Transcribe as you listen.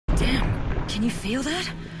Can you feel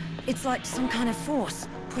that? It's like some kind of force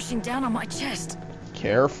pushing down on my chest.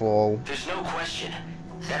 Careful. There's no question.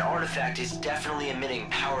 That artifact is definitely emitting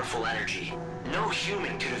powerful energy. No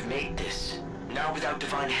human could have made this. Not without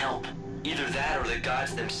divine help. Either that or the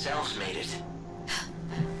gods themselves made it.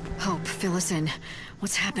 Hope, fill us in.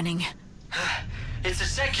 What's happening? It's the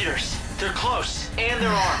Seculars. They're close, and they're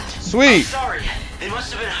armed. Sweet. I'm sorry. They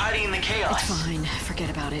must have been hiding in the chaos. It's fine.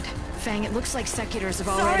 Forget about it. Fang, it looks like Seculars have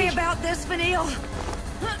already... Sorry about this, Vanille.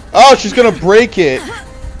 Oh, she's gonna break it.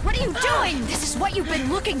 What are you doing? This is what you've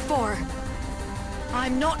been looking for.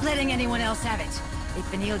 I'm not letting anyone else have it. If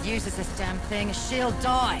Vanille uses this damn thing, she'll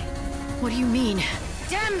die. What do you mean?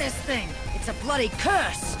 Damn this thing! It's a bloody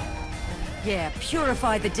curse! Yeah,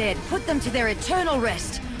 purify the dead, put them to their eternal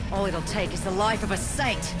rest. All it'll take is the life of a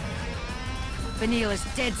saint. Vanille is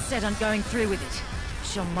dead set on going through with it.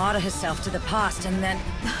 She'll martyr herself to the past and then...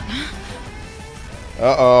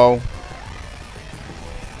 Uh-oh.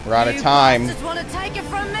 We're out of time. You bastards want to take it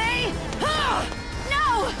from me? No!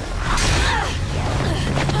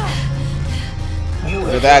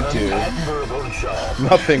 What did that do?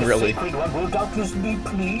 Nothing really. The Sacred One will doubtless be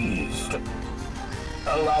pleased.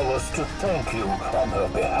 Allow us to thank you on her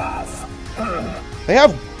behalf. They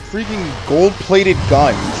have freaking gold-plated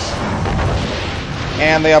guns,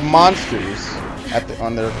 and they have monsters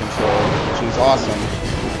on their control, which is awesome.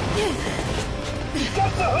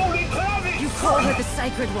 Get the Holy Clavis! You call her the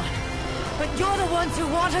Sacred One, but you're the ones who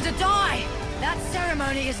want her to die. That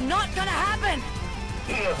ceremony is not gonna happen.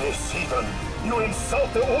 Hear this, heathen! You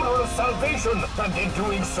insult the order of salvation, and in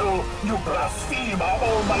doing so, you blaspheme our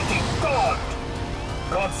almighty God!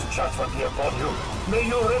 God's judgment be upon you. May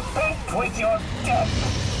you repent with your death!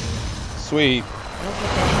 Sweet. They'll get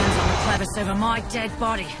their hands on the clavis over my dead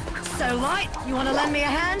body. So, Light, you want to lend me a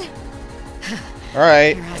hand?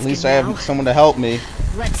 Alright, at least I have someone to help me.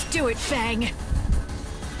 Let's do it, Fang!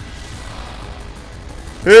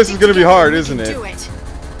 This is gonna be hard, isn't it? Do it.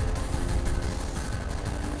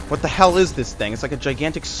 What the hell is this thing? It's like a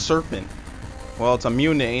gigantic serpent. Well, it's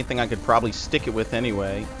immune to anything I could probably stick it with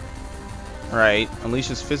anyway. Alright,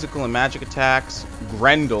 unleashes physical and magic attacks.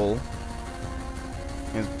 Grendel.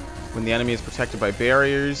 And when the enemy is protected by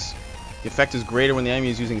barriers. The effect is greater when the enemy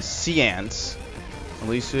is using sea ants.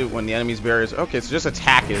 Unleash it when the enemy's barriers... Okay, so just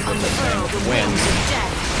attack it is what they're saying with the wind.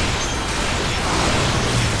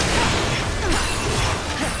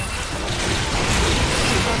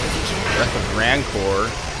 Breath of Rancor.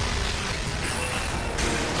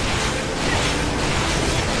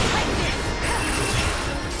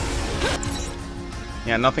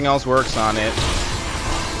 Yeah, nothing else works on it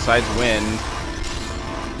besides wind.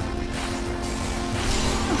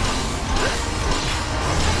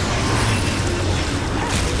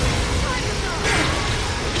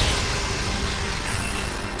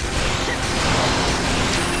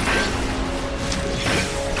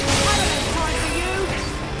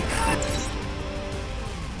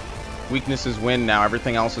 Weakness is wind now.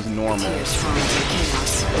 Everything else is normal.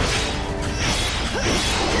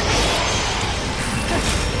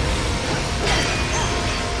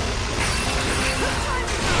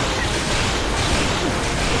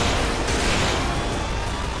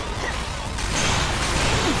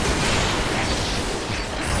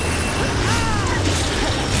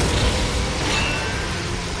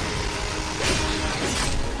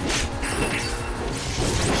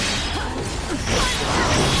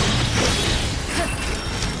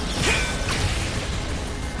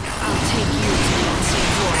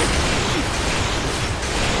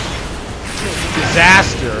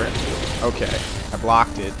 Disaster! Okay, I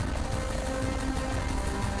blocked it.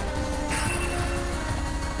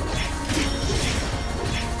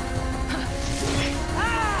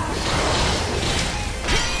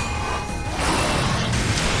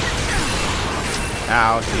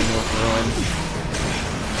 Ow, dealing with ruin.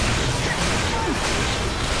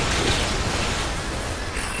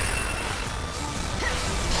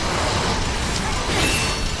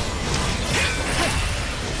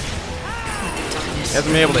 He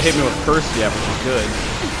hasn't been able to hit me with curse yet, which is good.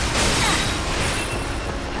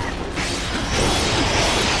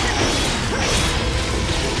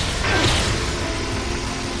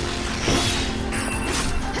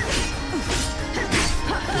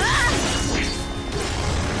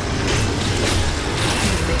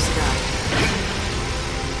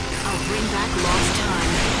 I'll bring back lost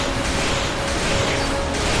time.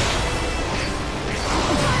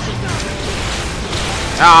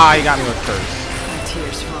 Ah, he got me with curse.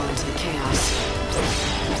 Tears fall into the chaos.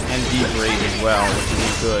 And deep rage as well, which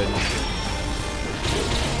is good.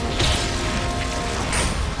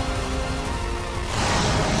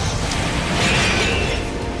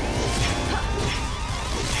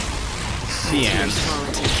 sea ants.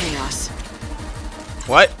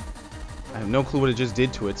 What? I have no clue what it just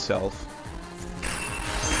did to itself.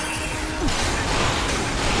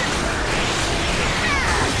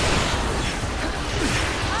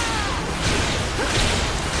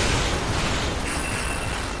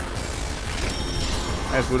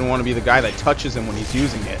 I just wouldn't want to be the guy that touches him when he's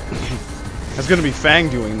using it. That's gonna be Fang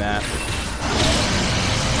doing that.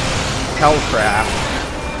 Hellcraft.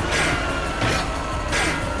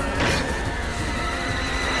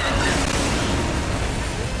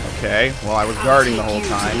 Okay, well I was guarding the whole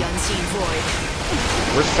time.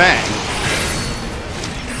 Where's Fang?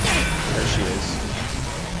 There she is.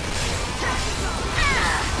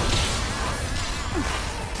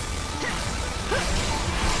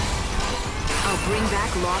 I'll bring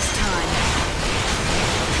back lost time.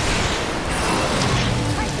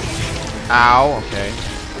 Ow, okay.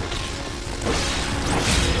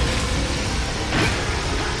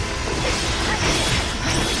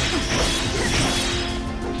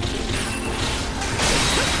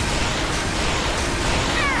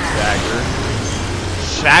 Dagger.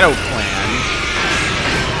 Shadow Clan.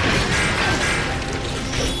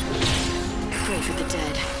 Pray for the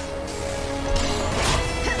dead.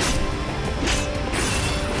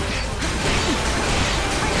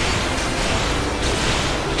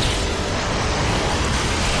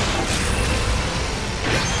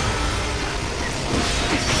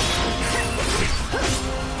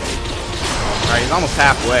 Alright, he's almost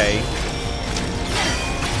halfway.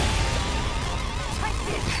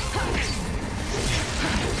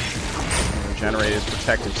 Regenerate his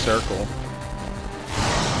protective circle.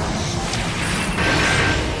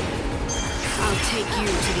 I'll take you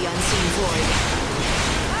to the unseen void.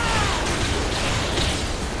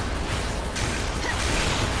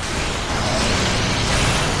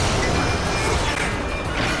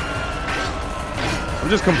 I'm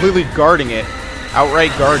just completely guarding it.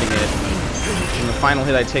 Outright guarding it. And the final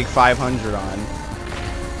hit I take 500 on.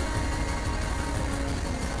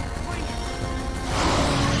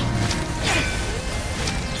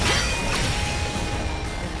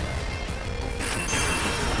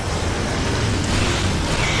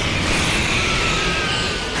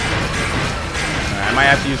 I might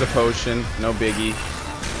have to use a potion. No biggie.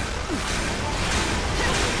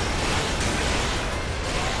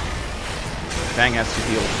 Fang has to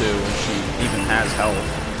heal too, and she even has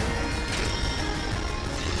health.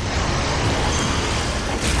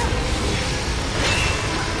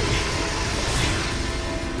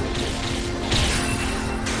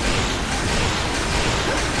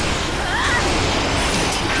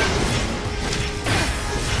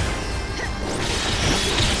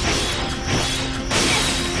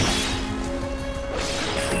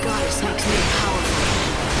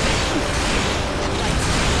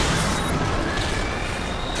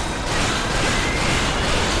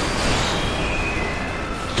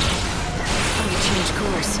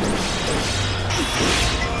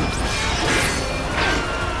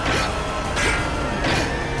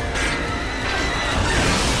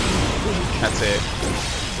 That's it.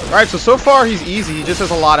 Alright, so far he's easy. He just has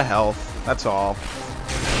a lot of health. That's all.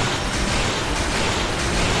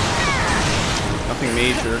 Nothing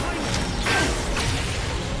major.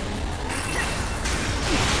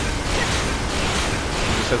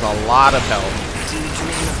 He just has a lot of health. Do you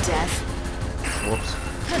dream of death? Whoops.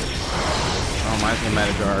 Oh, mine's a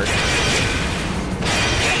Metagard.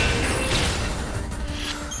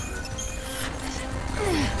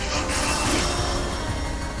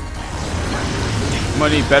 I'm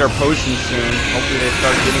gonna need better potions soon. Hopefully they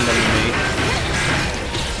start getting them to me.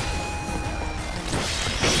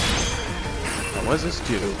 Now, what does this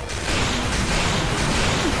do?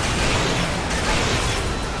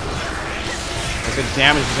 If it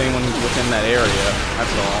damages anyone who's within that area,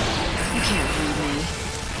 that's all. You can't read me.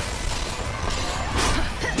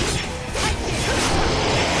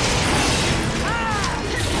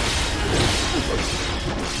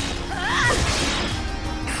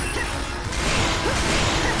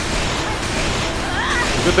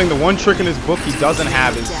 Good thing the one trick in his book he doesn't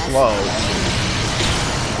have is slow.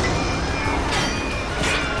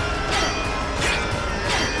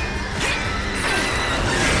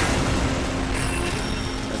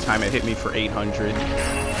 That time it hit me for 800.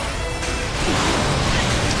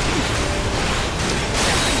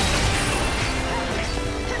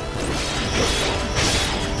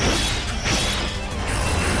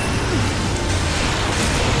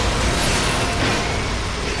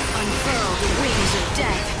 Unfurl the wings of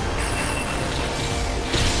death.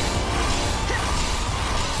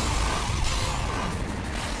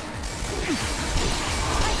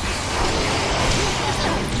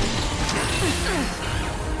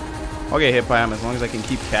 I'll get hit by him as long as I can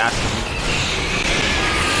keep casting.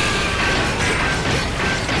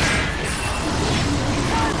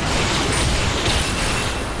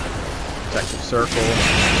 Protective circle.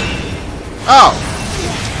 Oh!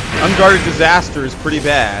 Unguarded disaster is pretty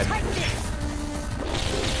bad.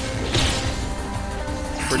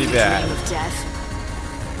 It's pretty bad.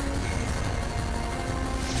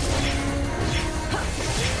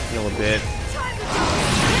 Heal a bit.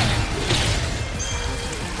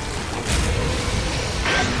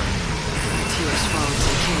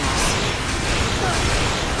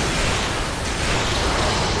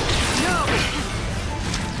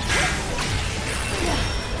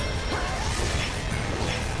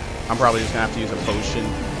 I'm probably just gonna have to use a potion.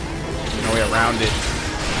 No way around it.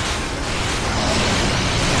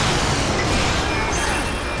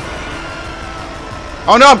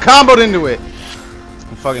 Oh no, I'm comboed into it!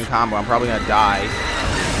 I'm fucking combo. I'm probably gonna die.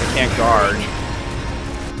 I can't guard.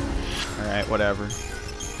 Alright, whatever.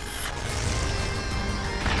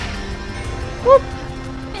 Whoop!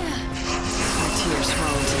 My tears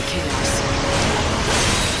fall into the chaos.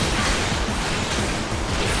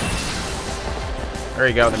 There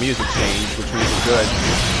you go, the music changed, which means it's good.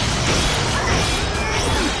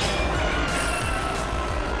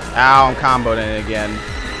 Ow, I'm comboed in it again.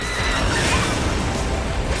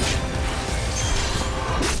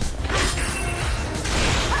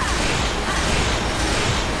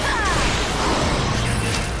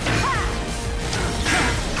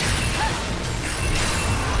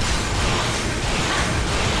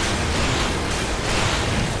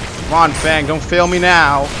 Come on, Fang, don't fail me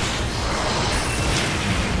now.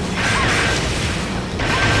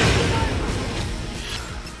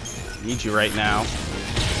 Need you right now.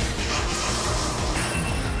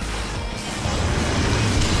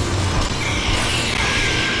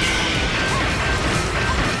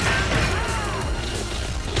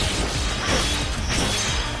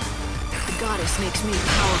 The goddess makes me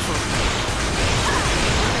powerful.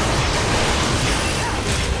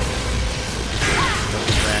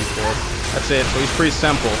 That's it, so he's pretty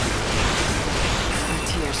simple. My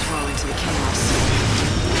tears fall into the chaos.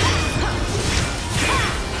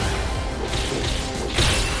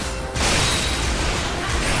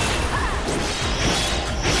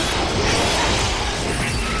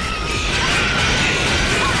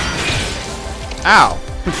 Ow!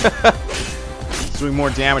 He's doing more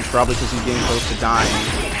damage probably because he's getting close to dying.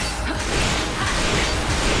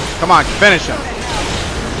 Come on, finish him!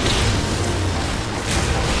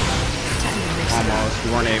 Almost.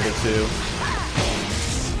 We weren't able to.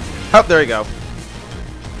 Oh, there you go.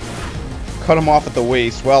 Cut him off at the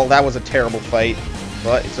waist. Well, that was a terrible fight,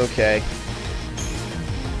 but it's okay.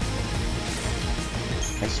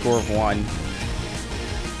 A score of 1.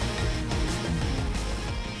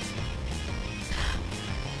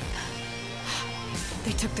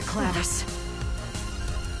 They took the clavis.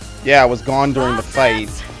 Yeah, it was gone during the fight.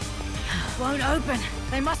 Won't open.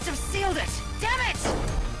 They must have sealed it. Damn it!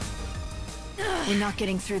 We're not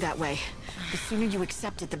getting through that way. The sooner you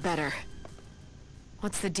accept it, the better.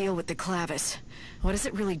 What's the deal with the clavis? What does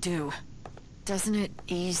it really do? Doesn't it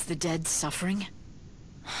ease the dead's suffering?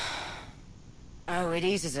 Oh, it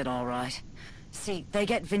eases it all right. See, they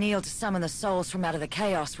get Vanille to summon the souls from out of the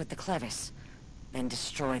chaos with the clevis. Then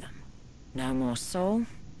destroy them. No more soul,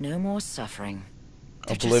 no more suffering.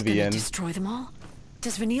 They're Oblivion. just gonna destroy them all?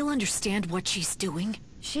 Does Vanille understand what she's doing?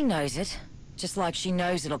 She knows it. Just like she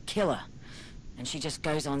knows it'll kill her. And she just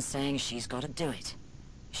goes on saying she's got to do it.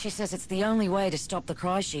 She says it's the only way to stop the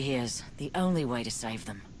cries she hears. The only way to save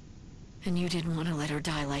them. And you didn't want to let her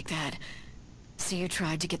die like that. So you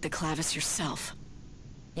tried to get the clavis yourself.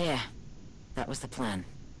 Yeah, that was the plan.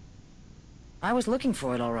 I was looking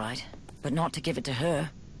for it all right, but not to give it to her.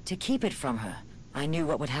 To keep it from her. I knew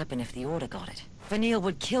what would happen if the Order got it. Vanille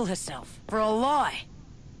would kill herself for a lie.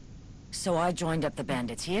 So I joined up the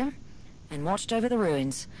bandits here and watched over the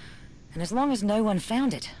ruins. And as long as no one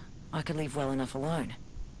found it, I could leave well enough alone.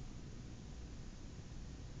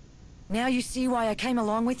 Now you see why I came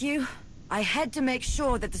along with you? I had to make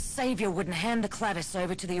sure that the Savior wouldn't hand the clavis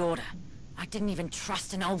over to the Order. I didn't even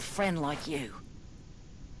trust an old friend like you.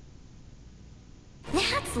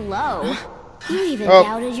 That's low. You even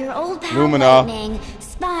doubted your old pal Lumina. Lightning,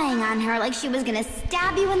 spying on her like she was gonna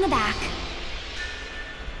stab you in the back.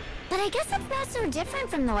 But I guess it's not so different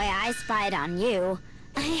from the way I spied on you.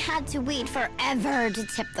 I had to wait forever to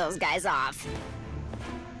tip those guys off.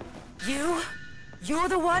 You? You're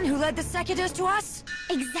the one who led the Secutors to us?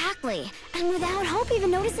 Exactly, and without Hope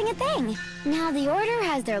even noticing a thing. Now the Order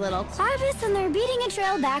has their little clavis and they're beating a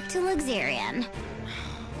trail back to Luxurion.